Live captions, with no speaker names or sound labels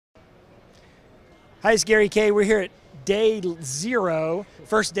Hi, it's Gary Kayye. We're here at day 0,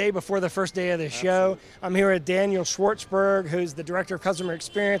 first day before the first day of the show. I'm here with Daniel Shwartzberg, who's the Director of Customer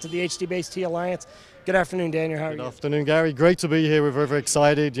Experience at the HDBaseT's Alliance. Good afternoon, Daniel. How are you? Good afternoon, Gary. Great to be here. We're very, very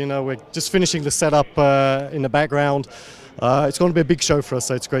excited. You know, we're just finishing the setup in the background. It's going to be a big show for us,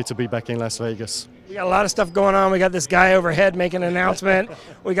 so it's great to be back in Las Vegas. We got a lot of stuff going on. We got this guy overhead making an announcement.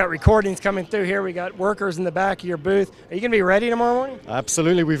 We got recordings coming through here. We got workers in the back of your booth. Are you going to be ready tomorrow morning?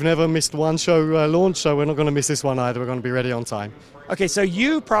 Absolutely. We've never missed one show launch, so we're not going to miss this one either. We're going to be ready on time. Okay, so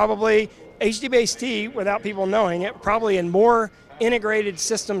you probably, HDBaseT, without people knowing it, probably in more integrated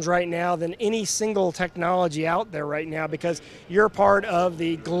systems right now than any single technology out there right now, because you're part of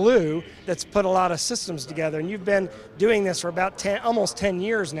the glue that's put a lot of systems together, and you've been doing this for about almost 10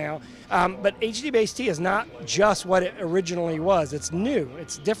 years now. But HDBaseT is not just what it originally was. It's new,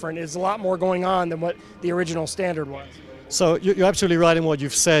 it's different, there's a lot more going on than what the original standard was. So you're absolutely right in what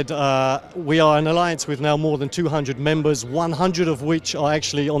you've said. We are an alliance with now more than 200 members, 100 of which are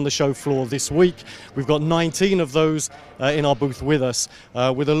actually on the show floor this week. We've got 19 of those in our booth with us,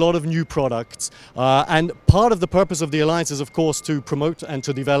 with a lot of new products. And part of the purpose of the alliance is, of course, to promote and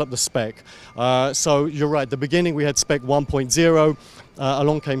to develop the spec. So you're right, at the beginning we had spec 1.0.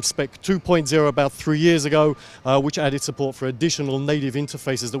 Along came spec 2.0 about 3 years ago, which added support for additional native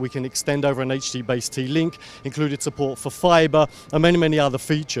interfaces that we can extend over an HDBaseT link, included support for fiber and many, many other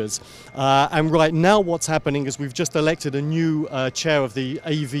features. And right now what's happening is we've just elected a new chair of the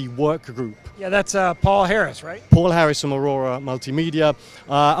AV work group. Yeah, that's Paul Harris, right? Paul Harris from Aurora Multimedia,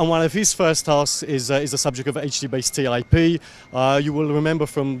 and one of his first tasks is the subject of HDBaseT IP. You will remember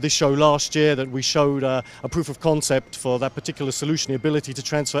from this show last year that we showed a proof of concept for that particular solution, the ability to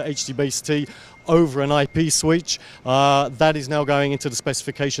transfer HDBaseT over an IP switch. That is now going into the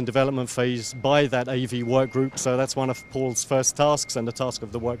specification development phase by that AV work group, so that's one of Paul's first tasks and the task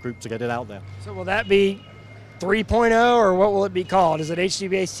of the work group to get it out there. So will that be 3.0, or what will it be called? Is it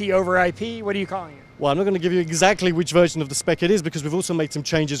HDBaseT over IP? What are you calling it? Well, I'm not going to give you exactly which version of the spec it is, because we've also made some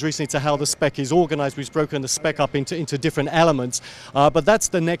changes recently to how the spec is organized. We've broken the spec up into different elements, but that's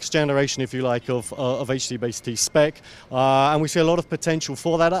the next generation, if you like, of HDBaseT spec, and we see a lot of potential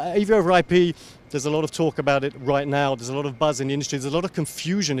for that. AV over IP, there's a lot of talk about it right now. There's a lot of buzz in the industry. There's a lot of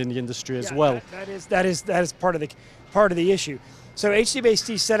confusion in the industry as well. That is part of the issue. So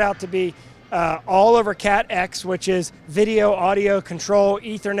HDBaseT set out to be all over Cat-X, which is video, audio, control,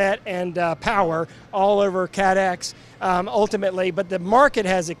 Ethernet, and power, all over Cat-X ultimately. But the market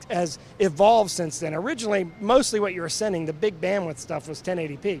has evolved since then. Originally, mostly what you were sending, the big bandwidth stuff, was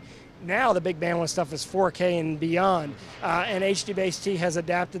 1080p. Now the big bandwidth stuff is 4K and beyond, and HDBaseT has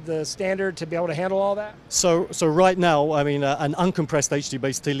adapted the standard to be able to handle all that? So right now, I mean, an uncompressed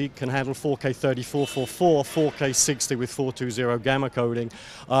HDBaseT link can handle 4K 3444, 4K 60 with 420 gamma coding.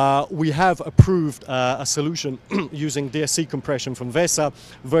 We have approved a solution using DSC compression from VESA,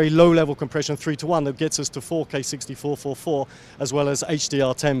 very low-level compression 3:1 that gets us to 4K 6444 as well as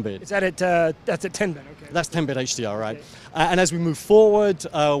HDR 10-bit. Is that that's at 10-bit, okay. That's 10-bit HDR, right. Okay. And as we move forward,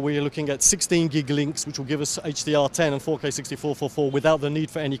 we're looking at 16 gig links, which will give us HDR10 and 4K 6444 without the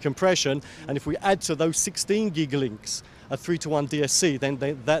need for any compression. And if we add to those 16 gig links a 3:1 DSC, then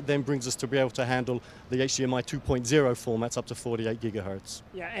that then brings us to be able to handle the HDMI 2.0 formats up to 48 gigahertz.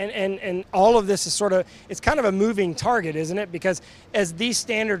 Yeah, and all of this is it's kind of a moving target, isn't it? Because as these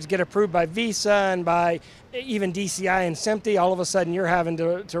standards get approved by VESA and by even DCI and SMPTE, all of a sudden you're having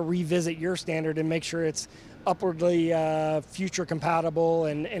to revisit your standard and make sure it's upwardly future compatible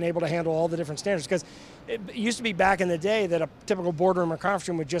and able to handle all the different standards. Because it used to be back in the day that a typical boardroom or conference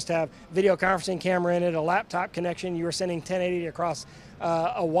room would just have video conferencing camera in it, a laptop connection, you were sending 1080 across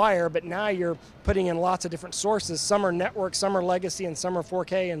a wire, but now you're putting in lots of different sources. Some are network, some are legacy, and some are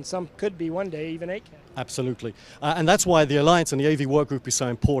 4K, and some could be one day even 8K. Absolutely. And that's why the Alliance and the AV work group is so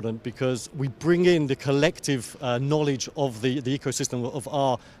important, because we bring in the collective knowledge of the ecosystem of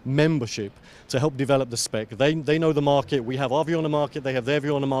our membership to help develop the spec. They know the market, we have our view on the market, they have their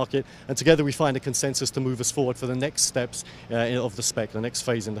view on the market, and together we find a consensus to move us forward for the next steps of the spec, the next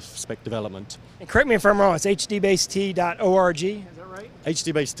phase in the spec development. And correct me if I'm wrong, it's HDBaseT.org, is that right?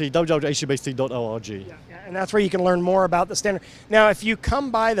 HDBaseT, www.hdbaset.org. Yeah, and that's where you can learn more about the standard. Now, if you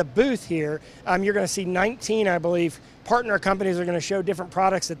come by the booth here, you're going to see 19, I believe, partner companies are going to show different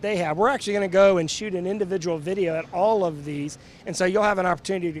products that they have. We're actually going to go and shoot an individual video at all of these, and so you'll have an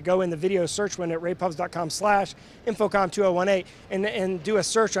opportunity to go in the video search window at ravepubs.com/InfoComm2018 and do a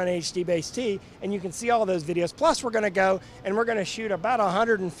search on HDBaseT, and you can see all those videos. Plus, we're going to go and we're going to shoot about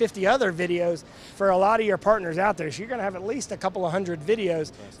 150 other videos for a lot of your partners out there. So you're going to have at least a couple of hundred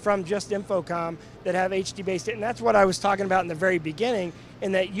videos from just InfoComm that have HDBaseT, and that's what I was talking about in the very beginning,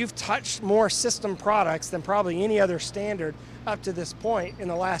 in that you've touched more system products than probably any other standard up to this point in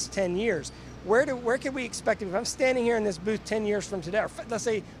the last 10 years. Where can we expect, if I'm standing here in this booth 10 years from today, or let's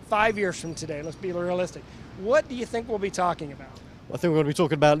say 5 years from today, let's be realistic, what do you think we'll be talking about? I think we're going to be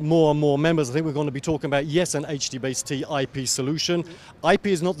talking about more and more members. I think we're going to be talking about, yes, an HDBaseT IP solution. IP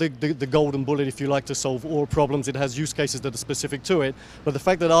is not the golden bullet, if you like, to solve all problems. It has use cases that are specific to it. But the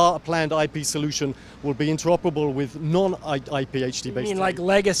fact that our planned IP solution will be interoperable with non-IP HDBaseT. You mean like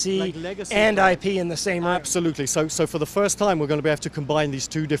legacy and IP in the same room? Absolutely. So for the first time, we're going to be able to combine these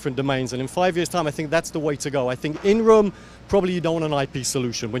two different domains. And in 5 years' time, I think that's the way to go. I think in-room, probably you don't want an IP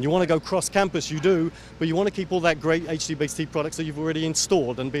solution. When you want to go cross-campus, you do, but you want to keep all that great HDBaseT products that you've already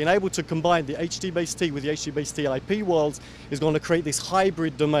installed, and being able to combine the HDBaseT with the HDBaseT IP worlds is going to create this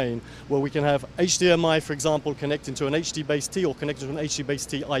hybrid domain where we can have HDMI, for example, connecting to an HDBaseT or connecting to an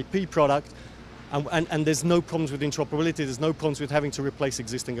HDBaseT IP product, and there's no problems with interoperability, there's no problems with having to replace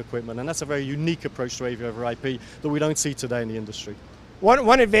existing equipment, and that's a very unique approach to AV over IP that we don't see today in the industry.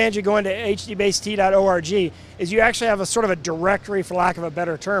 One advantage of going to HDBaseT.org is you actually have a sort of a directory, for lack of a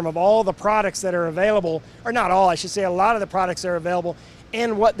better term, of all the products that are available, or not all, I should say a lot of the products that are available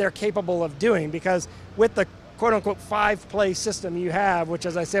and what they're capable of doing, because with the quote-unquote 5-play system you have, which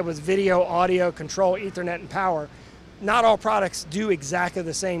as I said was video, audio, control, Ethernet, and power, not all products do exactly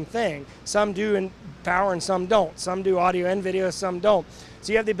the same thing. Some do in power and some don't. Some do audio and video, some don't.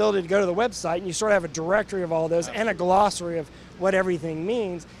 So you have the ability to go to the website and you sort of have a directory of all those and a glossary of what everything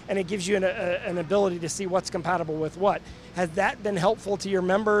means, and it gives you an ability to see what's compatible with what. Has that been helpful to your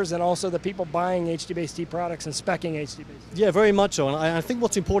members and also the people buying HDBaseT products and speccing HDBaseT? Yeah, very much so. And I think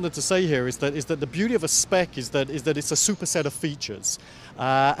what's important to say here is that the beauty of a spec is that it's a superset of features.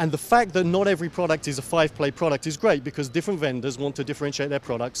 And the fact that not every product is a 5-play product is great, because different vendors want to differentiate their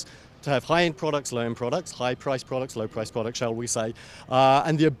products to have high-end products, low-end products, high-priced products, low-priced products, shall we say,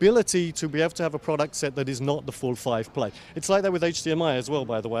 and the ability to be able to have a product set that is not the full 5-play. It's like that with HDMI as well,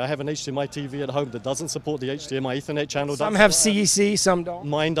 by the way. I have an HDMI TV at home that doesn't support the HDMI Ethernet channel. Some have CEC, some don't.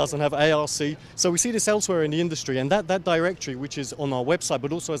 Mine doesn't have ARC. So we see this elsewhere in the industry, and that directory, which is on our website,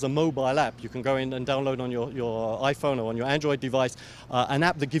 but also as a mobile app, you can go in and download on your iPhone or on your Android device, an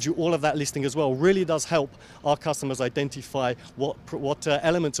app that gives you all of that listing as well, really does help our customers identify what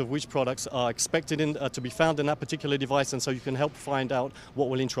elements of which products are expected to be found in that particular device, and so you can help find out what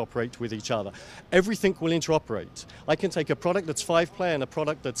will interoperate with each other. Everything will interoperate. I can take a product that's 5-play and a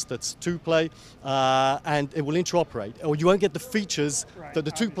product that's 2-play, and it will interoperate. Or you won't get the features that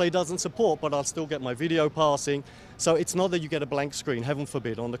the 2-play doesn't support, but I'll still get my video passing. So it's not that you get a blank screen, heaven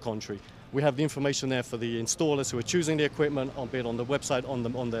forbid, on the contrary. We have the information there for the installers who are choosing the equipment, on the website,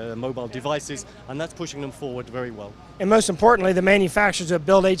 on their mobile devices, and that's pushing them forward very well. And most importantly, the manufacturers that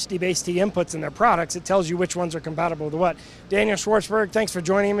build HDBaseT inputs in their products, it tells you which ones are compatible with what. Daniel Shwartzberg, thanks for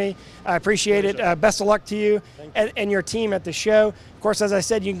joining me. I appreciate it. Best of luck to you and your team at the show. Of course, as I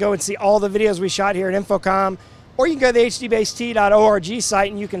said, you can go and see all the videos we shot here at InfoComm, or you can go to the HDBaseT.org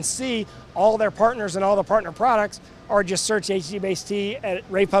site and you can see all their partners and all the partner products, or just search HDBaseT at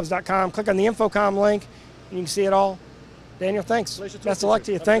ravepubs.com, click on the InfoComm link, and you can see it all. Daniel, thanks. Best of luck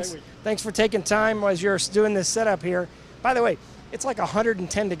to you. Thanks for taking time as you're doing this setup here. By the way, it's like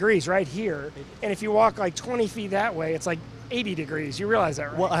 110 degrees right here, and if you walk like 20 feet that way, it's like 80 degrees. You realize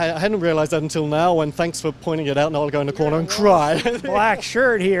that, right? Well, I hadn't realized that until now, and thanks for pointing it out. Now I'll go in the corner and cry. Black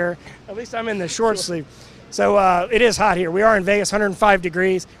shirt here. At least I'm in the short sleeve. So it is hot here. We are in Vegas, 105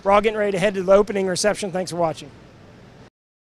 degrees. We're all getting ready to head to the opening reception. Thanks for watching.